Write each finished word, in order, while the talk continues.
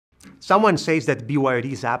Someone says that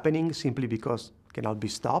BYOD is happening simply because it cannot be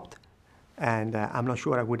stopped. And I'm not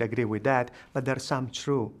sure I would agree with that, but there's some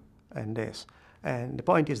truth in this. And the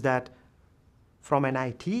point is that from an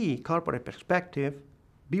IT corporate perspective,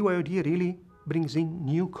 BYOD really brings in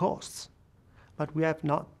new costs. But we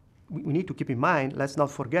need to keep in mind, let's not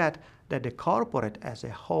forget that the corporate as a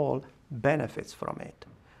whole benefits from it.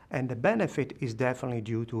 And the benefit is definitely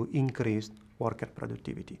due to increased worker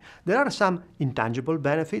productivity. There are some intangible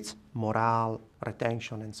benefits, morale,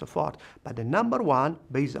 retention, and so forth. But the number one,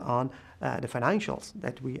 based on the financials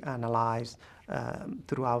that we analyzed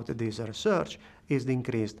throughout this research, is the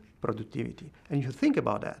increased productivity. And if you think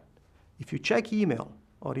about that, if you check email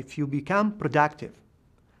or if you become productive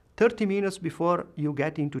 30 minutes before you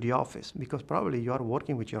get into the office, because probably you are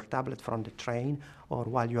working with your tablet from the train or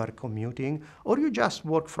while you are commuting, or you just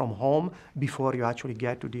work from home before you actually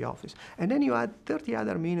get to the office. And then you add 30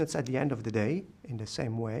 other minutes at the end of the day in the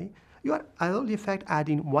same way, you are, at all effect,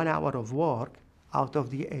 adding 1 hour of work out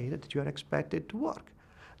of the 8 that you are expected to work.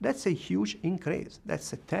 That's a huge increase.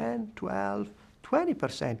 That's a 10, 12,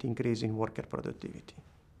 20% increase in worker productivity.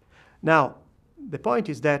 Now, the point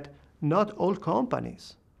is that not all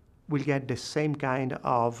companies will get the same kind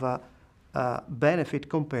of benefit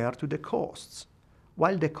compared to the costs.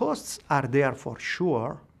 While the costs are there for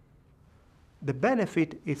sure, the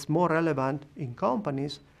benefit is more relevant in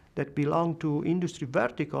companies that belong to industry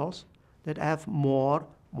verticals that have more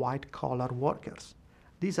white-collar workers.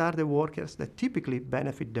 These are the workers that typically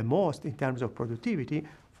benefit the most in terms of productivity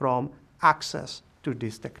from access to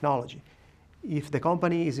this technology. If the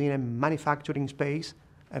company is in a manufacturing space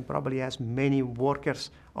and probably has many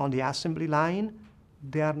workers on the assembly line,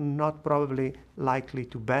 they are not probably likely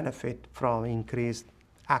to benefit from increased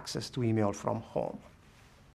access to email from home.